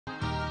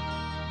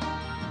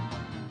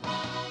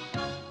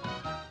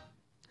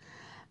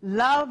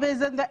Love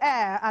is in the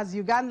air as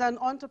Ugandan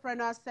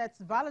entrepreneur sets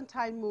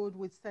Valentine mood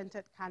with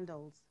scented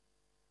candles.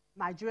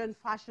 Nigerian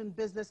fashion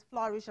business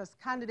flourished as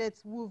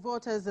candidates woo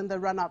voters in the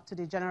run-up to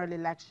the general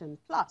election.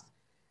 Plus,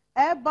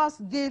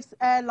 Airbus gives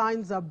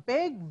airlines a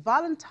big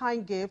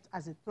Valentine gift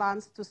as it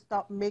plans to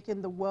stop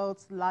making the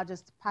world's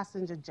largest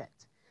passenger jet.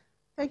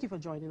 Thank you for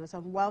joining us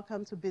and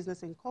welcome to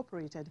Business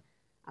Incorporated.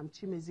 I'm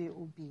Chimezi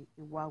Obi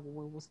Iwawu.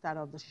 We will start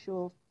off the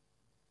show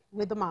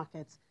with the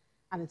markets.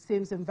 And it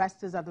seems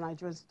investors at the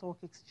Nigerian Stock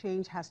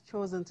Exchange has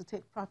chosen to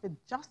take profit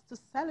just to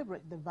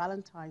celebrate the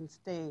Valentine's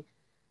Day.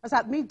 As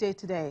at midday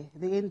today,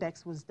 the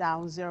index was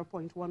down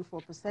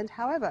 0.14%.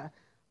 However,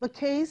 the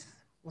case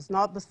was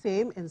not the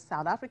same in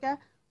South Africa,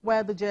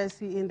 where the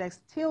JSE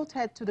index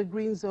tilted to the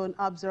green zone,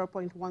 up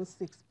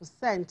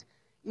 0.16%.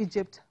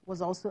 Egypt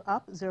was also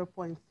up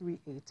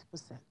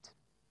 0.38%.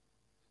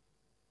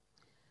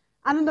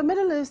 And in the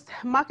Middle East,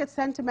 market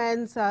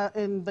sentiments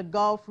in the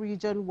Gulf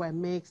region were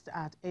mixed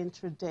at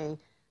intraday.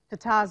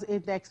 Qatar's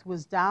index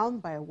was down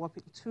by a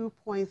whopping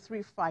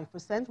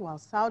 2.35%, while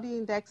Saudi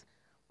index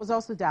was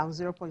also down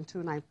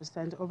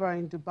 0.29%. Over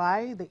in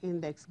Dubai, the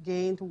index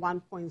gained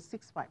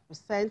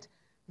 1.65%.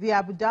 The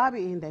Abu Dhabi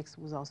index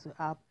was also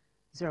up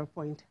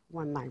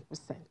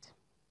 0.19%.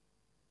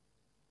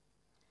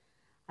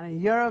 And in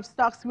Europe,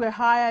 stocks were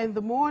higher in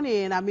the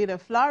morning amid a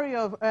flurry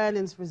of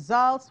earnings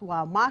results,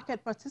 while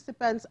market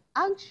participants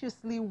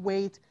anxiously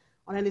wait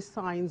on any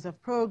signs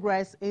of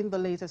progress in the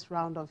latest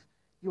round of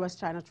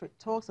U.S.-China trade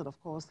talks. And, of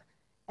course,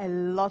 a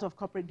lot of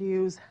corporate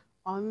news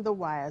on the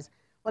wires.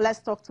 Well, let's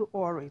talk to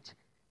Ulrich.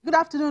 Good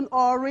afternoon,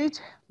 Ulrich.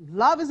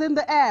 Love is in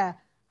the air.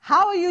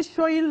 How are you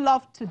showing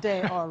love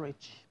today,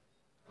 Ulrich?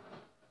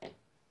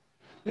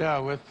 Yeah,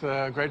 with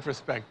great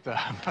respect,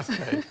 I must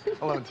say.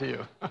 Hello to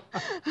you.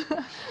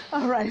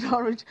 All right,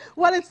 Ulrich.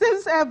 Well, it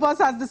seems Airbus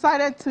has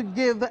decided to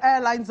give the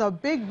airlines a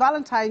big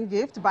Valentine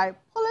gift by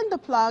pulling the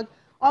plug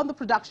on the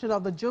production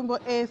of the jumbo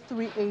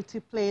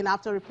A380 plane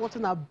after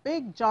reporting a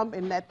big jump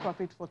in net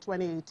profit for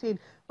 2018.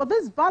 But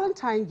this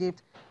Valentine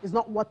gift is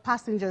not what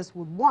passengers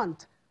would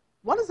want.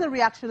 What is the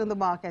reaction in the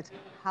market?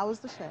 How is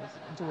the shares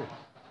doing?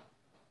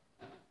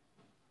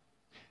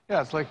 Yeah,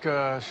 it's like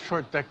a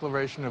short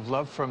declaration of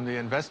love from the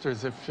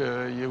investors, if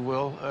you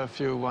will, if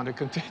you want to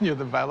continue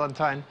the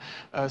Valentine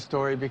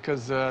story,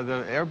 because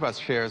the Airbus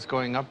share is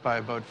going up by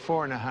about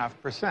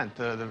 4.5%.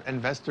 The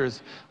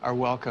investors are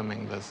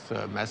welcoming this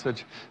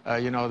message.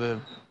 You know,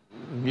 the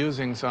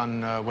musings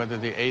on whether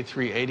the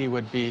A380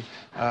 would be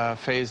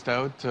phased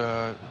out,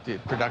 the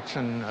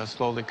production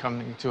slowly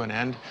coming to an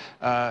end.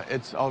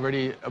 It's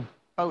already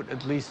about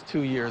at least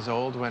 2 years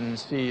old when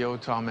CEO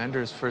Tom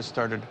Enders first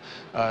started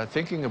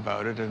thinking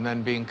about it, and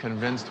then being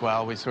convinced,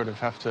 well, we sort of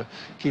have to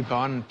keep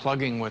on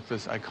plugging with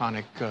this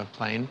iconic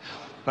plane.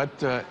 But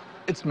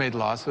it's made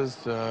losses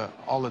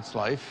all its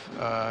life,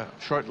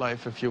 short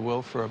life, if you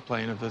will, for a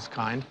plane of this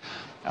kind.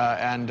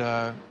 And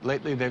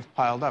lately they've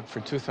piled up. For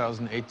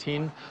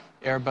 2018,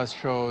 Airbus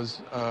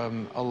shows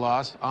a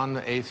loss on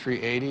the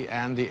A380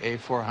 and the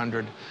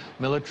A400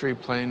 military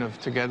plane of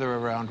together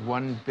around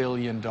 $1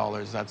 billion.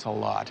 That's a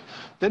lot.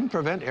 Didn't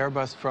prevent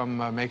Airbus from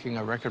making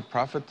a record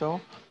profit,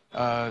 though.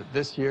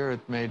 This year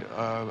it made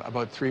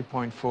about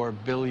 $3.4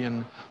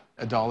 billion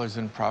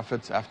in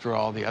profits. After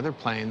all, the other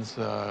planes,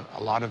 a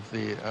lot of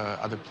the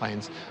other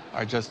planes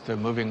are just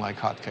moving like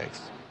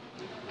hotcakes.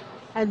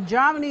 And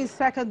Germany's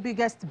second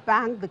biggest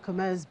bank, the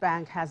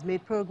Commerzbank, has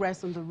made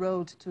progress on the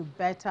road to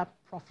better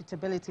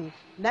profitability.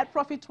 Net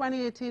profit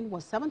 2018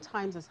 was 7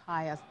 times as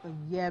high as the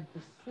year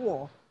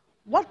before.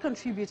 What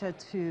contributed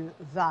to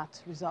that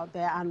result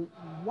there, and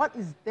what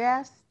is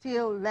there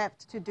still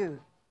left to do?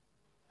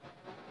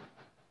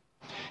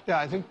 Yeah,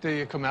 I think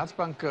the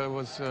Commerzbank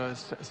was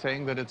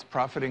saying that it's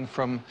profiting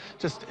from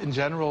just, in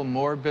general,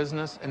 more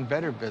business and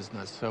better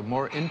business, so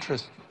more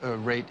interest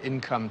rate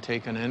income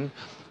taken in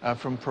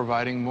from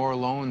providing more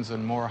loans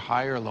and more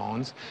higher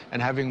loans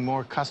and having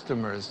more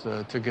customers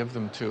to give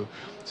them to.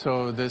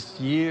 So this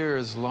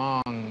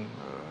years-long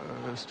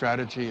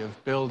strategy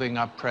of building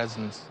up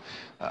presence,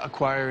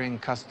 acquiring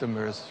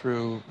customers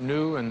through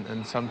new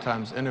and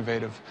sometimes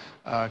innovative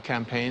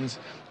campaigns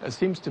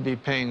seems to be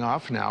paying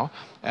off now.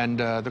 And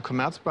the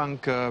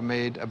Commerzbank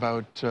made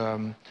about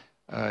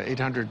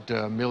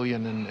 800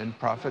 million in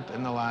profit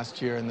in the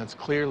last year, and that's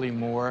clearly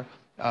more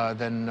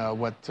than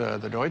what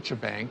the Deutsche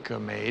Bank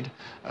made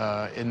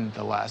in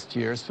the last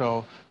year.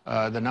 So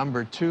the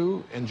number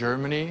 2 in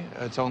Germany,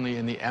 it's only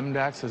in the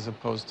MDAX as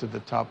opposed to the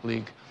top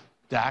league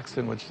DAX,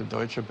 in which the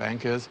Deutsche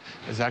Bank is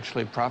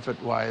actually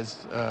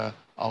profit-wise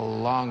a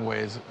long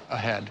ways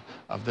ahead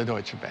of the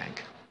Deutsche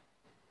Bank.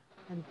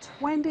 And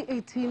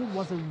 2018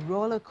 was a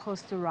roller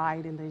coaster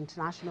ride in the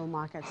international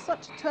market.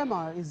 Such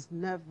turmoil is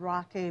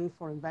nerve-wracking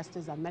for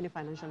investors and many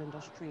financial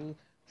industry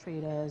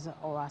traders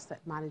or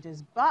asset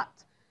managers, but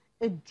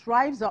it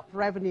drives up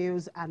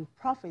revenues and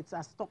profits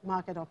as stock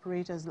market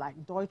operators like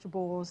Deutsche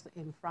Börse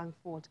in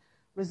Frankfurt.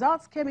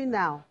 Results came in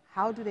now.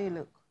 How do they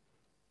look?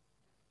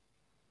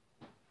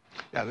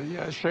 Yeah,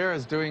 the share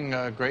is doing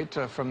great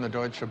from the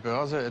Deutsche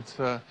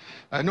Börse.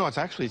 No,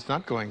 it's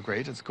not going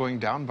great. It's going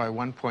down by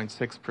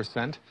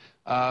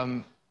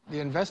 1.6%. The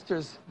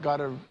investors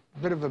got a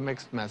bit of a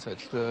mixed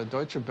message. The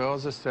Deutsche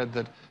Börse said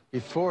that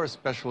before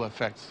special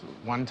effects,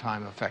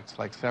 one-time effects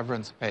like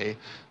severance pay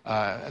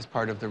as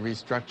part of the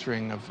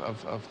restructuring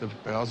of the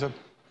Börse,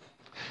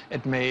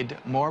 it made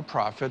more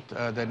profit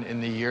than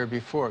in the year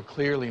before,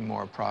 clearly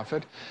more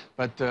profit.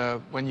 But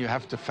when you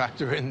have to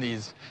factor in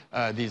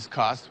these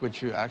costs,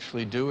 which you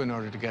actually do in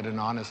order to get an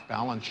honest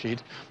balance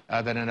sheet,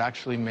 then it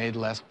actually made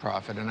less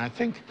profit. And I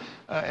think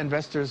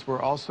investors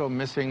were also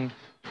missing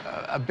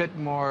a bit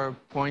more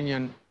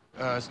poignant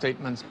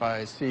statements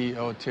by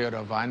CEO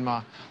Theodor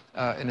Weinmar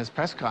in his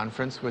press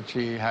conference, which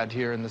he had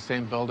here in the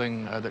same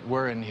building that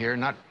we're in here,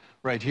 not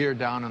right here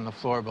down on the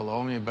floor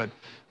below me, but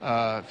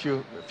a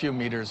few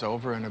meters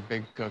over in a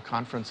big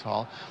conference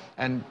hall.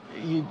 And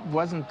he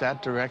wasn't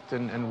that direct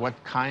in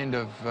what kind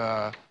of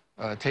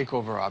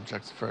takeover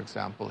objects, for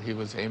example, he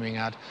was aiming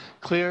at.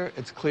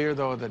 It's clear,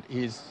 though, that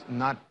he's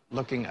not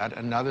looking at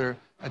another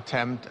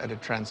attempt at a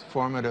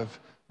transformative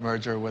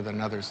merger with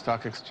another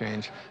stock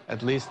exchange,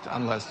 at least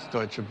unless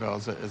Deutsche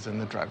Börse is in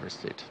the driver's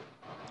seat.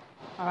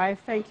 All right,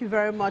 thank you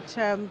very much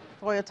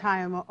for your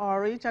time,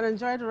 Ulrich, and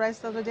enjoy the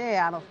rest of the day.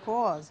 And of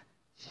course,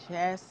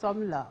 share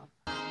some love.